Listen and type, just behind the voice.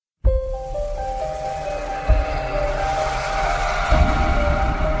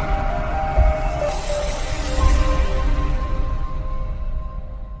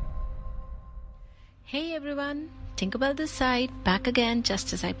everyone, Tinkerbell this side, back again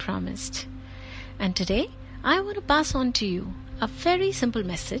just as I promised. And today, I want to pass on to you a very simple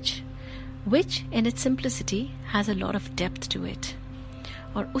message, which in its simplicity has a lot of depth to it.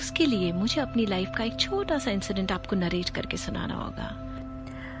 और उसके लिए मुझे अपनी life का एक छोटा सा incident आपको नरेट करके सुनाना होगा.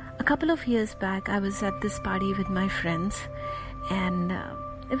 A couple of years back, I was at this party with my friends and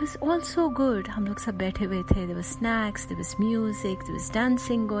it was all so good. हम लोग सब बैठे हुए थे. There was snacks, there was music, there was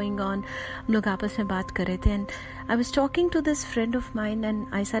dancing going on. हम लोग आपस में बात कर रहे थे and I was talking to this friend of mine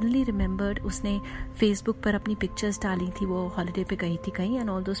and I suddenly remembered उसने Facebook पर अपनी pictures डाली थी. वो holiday पे गई थी कहीं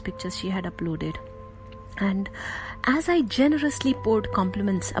and all those pictures she had uploaded. And as I generously poured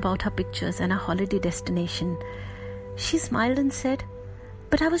compliments about her pictures and her holiday destination, she smiled and said,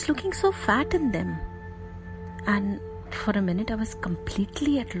 "But I was looking so fat in them." And for a minute I was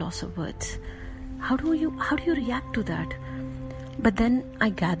completely at loss of words. How do you react to that? But then I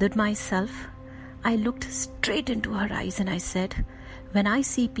gathered myself. I looked straight into her eyes and I said, "When I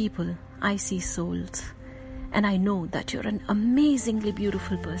see people, I see souls. And I know that you're an amazingly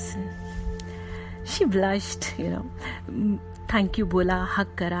beautiful person." She blushed, thank you बोला,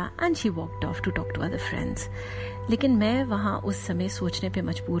 hug करा and she walked off to talk to other friends. लेकिन मैं वहाँ उस समय सोचने पे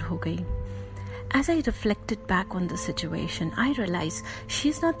मजबूर हो गई. As I reflected back on the situation, I realized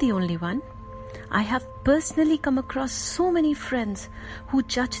she's not the only one. I have personally come across so many friends who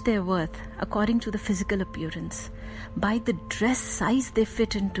judge their worth according to the physical appearance, by the dress size they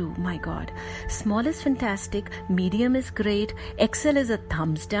fit into. My God, small is fantastic, medium is great, XL is a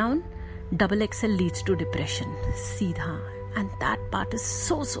thumbs down, double XL leads to depression. Seedha. And that part is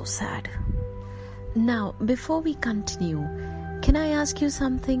so sad. Now, before we continue, can I ask you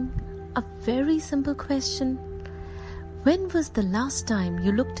something? A very simple question. When was the last time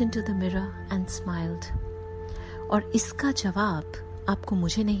you looked into the mirror and smiled? और इसका जवाब आपको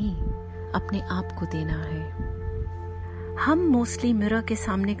मुझे नहीं, अपने आप को देना है. हम मोस्टली मिरर के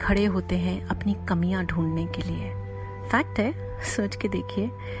सामने खड़े होते हैं अपनी कमियां ढूंढने के लिए. फैक्ट है, सोच के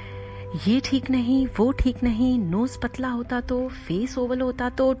देखिए. ये ठीक नहीं, वो ठीक नहीं, नोज पतला होता तो, फेस ओवल होता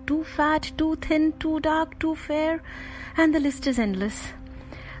तो, to fat, to thin, to dark, to fair, and the list is endless.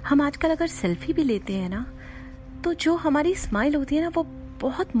 हम आजकल अगर सेल्फी भी लेते हैं ना, तो जो हमारी स्माइल होती है ना, वो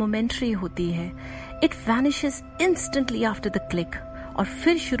बहुत मोमेंटरी होती है. It vanishes instantly after the click और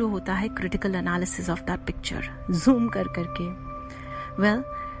फिर शुरू होता है critical analysis of that picture, zoom कर करके. Well,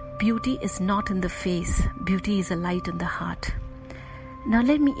 beauty is not in the face, beauty is a light in the heart. Now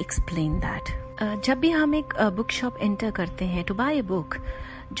let me explain that. जब भी हम एक बुक शॉप एंटर करते हैं टू बाय ए बुक,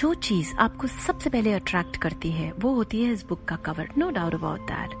 जो चीज आपको सबसे पहले अट्रैक्ट करती है वो होती है इस बुक का cover. No doubt about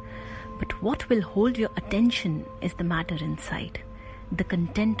that. But what will hold your attention is the matter inside, the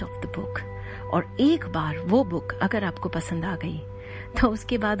content of the book. और एक बार वो बुक अगर आपको पसंद आ गई तो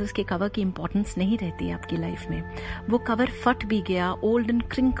उसके बाद उसके कवर की इंपॉर्टेंस नहीं रहती आपकी लाइफ में. वो कवर फट भी गया, ओल्ड एंड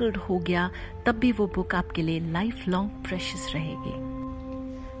क्रिंकल्ड हो गया, तब भी वो बुक आपके लिए लाइफ लॉन्ग प्रेशियस रहेगी.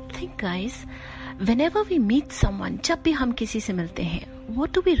 Think guys, whenever we meet someone, जब भी हम किसी से मिलते हैं,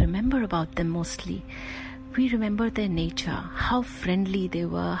 what do we remember about them mostly? We remember their nature, how friendly they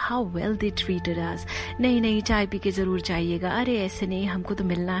were, how well they treated us. नहीं चाय पी के जरूर जाइएगा, अरे ऐसे नहीं, हमको तो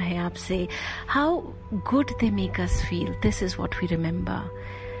मिलना है आपसे. How good they make us feel. This is what we remember.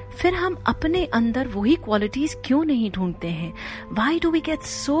 फिर हम अपने अंदर वही क्वालिटीज क्यों नहीं ढूंढते हैं? Why do we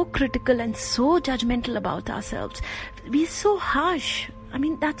get so critical and so judgmental about ourselves? We are so harsh. I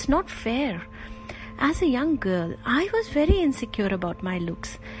mean, that's not fair. As a young girl, I was very insecure about my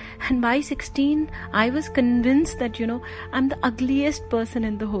looks. And by 16, I was convinced that, I'm the ugliest person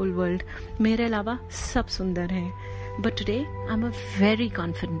in the whole world. मेरे अलावा सब सुंदर हैं. But today, I'm a very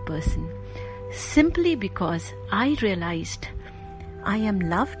confident person. Simply because I realized I am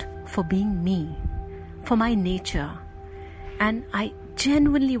loved for being me, for my nature. And I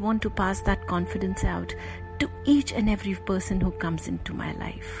genuinely want to pass that confidence out to each and every person who comes into my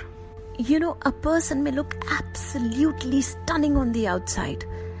life. A person may look absolutely stunning on the outside,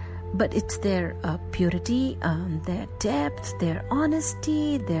 but it's their purity, their depth, their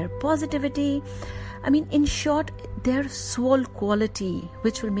honesty, their positivity. I mean, in short, their soul quality,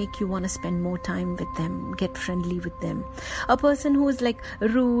 which will make you want to spend more time with them, get friendly with them. A person who is like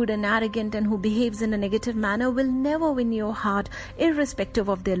rude and arrogant and who behaves in a negative manner will never win your heart,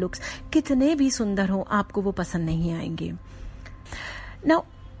 irrespective of their looks. कितने भी सुंदर हो, आपको वो पसंद नहीं आएंगे. Now,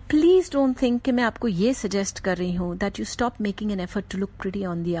 please don't think कि मैं आपको ये suggest कर रही हूँ that you stop making an effort to look pretty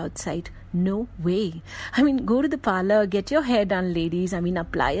on the outside. No way. I mean, go to the parlor, get your hair done, ladies. I mean,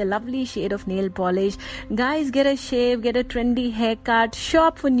 apply a lovely shade of nail polish. Guys, get a shave, get a trendy haircut,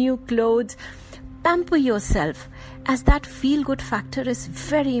 shop for new clothes. Pamper yourself, as that feel-good factor is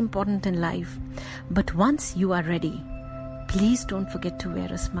very important in life. But once you are ready, please don't forget to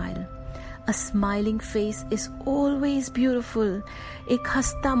wear a smile. A smiling face is always beautiful. एक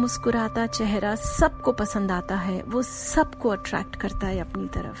हंसता मुस्कुराता चेहरा सबको पसंद आता है, वो सबको अट्रैक्ट करता है अपनी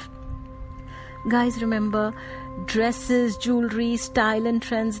तरफ. Guys, remember, dresses, jewelry, style and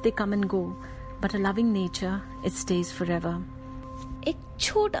trends, they come and go. But a loving nature, it stays forever. एक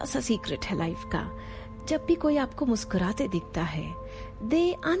छोटा सा सीक्रेट है लाइफ का. जब भी कोई आपको मुस्कुराते दिखता है,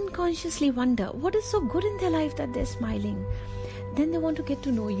 they unconsciously wonder what is so good in their life that they're smiling. Then they want to get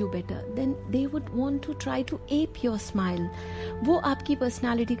to know you better. Then they would want to try to ape your smile. वो आपकी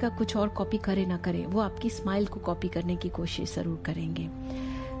personality का कुछ और copy करे ना करे, वो आपकी स्माइल को कॉपी करने की कोशिश जरूर करेंगे.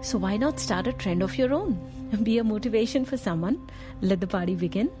 So why not start a trend of your own? Be a motivation for someone. Let the party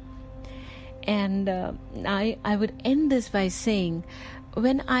begin. And I would end this by saying,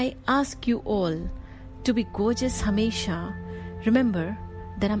 when I ask you all to be gorgeous hamesha, remember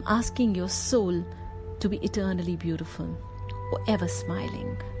that I'm asking your soul to be eternally beautiful, forever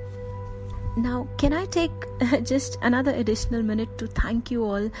smiling. Now, can I take just another additional minute to thank you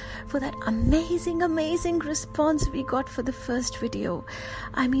all for that amazing response we got for the first video.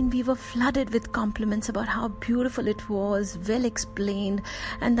 I mean, we were flooded with compliments about how beautiful it was, well explained,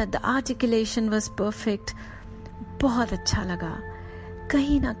 and that the articulation was perfect. बहुत अच्छा लगा.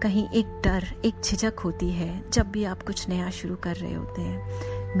 कहीं ना कहीं एक डर, एक झिझक होती है जब भी आप कुछ नया शुरू कर रहे होते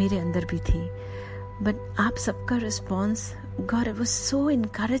हैं. मेरे अंदर भी थी. But आप सबका response, God, it was so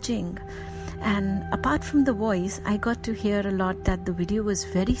encouraging. And apart from the voice, I got to hear a lot that the video was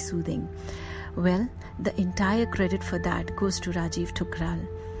very soothing. Well, the entire credit for that goes to Rajiv Thukral.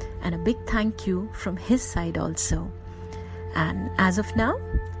 And a big thank you from his side also. And as of now,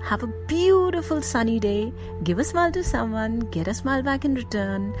 have a beautiful sunny day. Give a smile to someone. Get a smile back in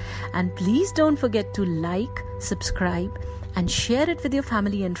return. And please don't forget to like, subscribe, and share it with your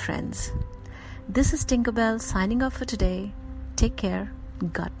family and friends. This is Tinkerbell signing off for today. Take care.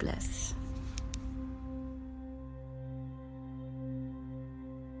 God bless.